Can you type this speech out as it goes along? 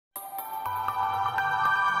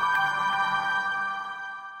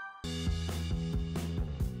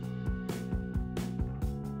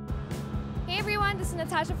everyone, this is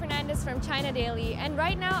Natasha Fernandez from China Daily, and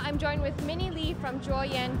right now I'm joined with Minnie Lee from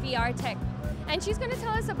Zhuoyuan VR Tech. And she's going to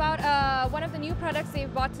tell us about one of the new products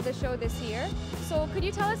they've brought to the show this year. So could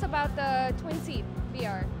you tell us about the Twin Seat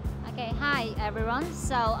VR? Okay, hi everyone.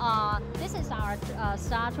 So this is our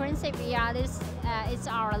Star Twin Seat VR. This is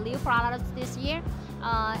our new product this year.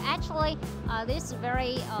 This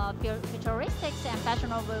very futuristic and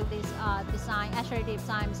fashionable design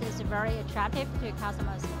is very attractive to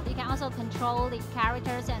customers. You can also control the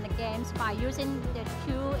characters and the games by using the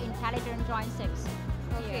two intelligent joysticks.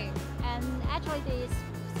 Okay. Here. And actually, this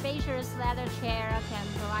spacious leather chair can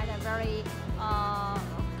provide a very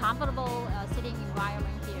comfortable sitting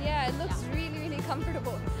environment here. Yeah, it looks really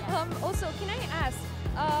comfortable. Yes. Also, can I ask,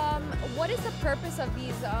 what is the purpose of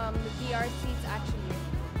these VR seats actually?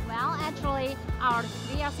 Well, actually, our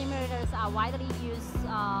VR simulators are widely used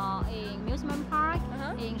in amusement park,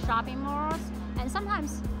 in shopping malls, and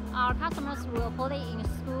sometimes our customers will put it in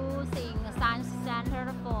schools, in a science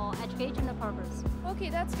center for educational purpose. Okay,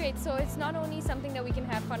 that's great. So it's not only something that we can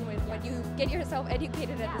have fun with, but you get yourself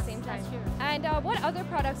educated at the same time. That's true. And what other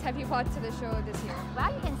products have you brought to the show this year?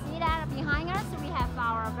 Well, you can see that behind us we have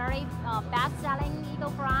our very best-selling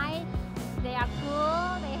Eagle Fly. They are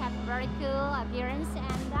cool, they have very cool appearance,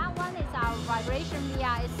 and that one is our vibration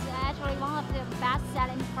VR. It's actually one of the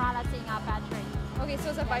best-selling products in our factory. Okay, so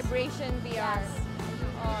it's a vibration VR. Yes.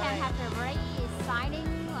 You can have a very exciting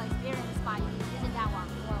experience by using that one.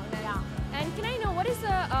 Wow, nice. And can I know what is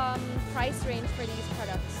the price range for these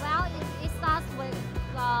products? Well, it starts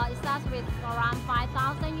with around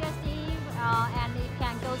 5,000 USD, and it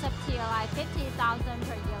can go up to like 50,000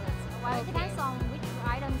 per year. Well, it depends on which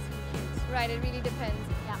items you choose. Right, it really depends.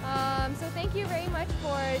 Yeah. So thank you very much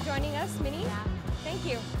for joining us, Minnie. Yeah. Thank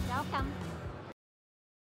you. Welcome.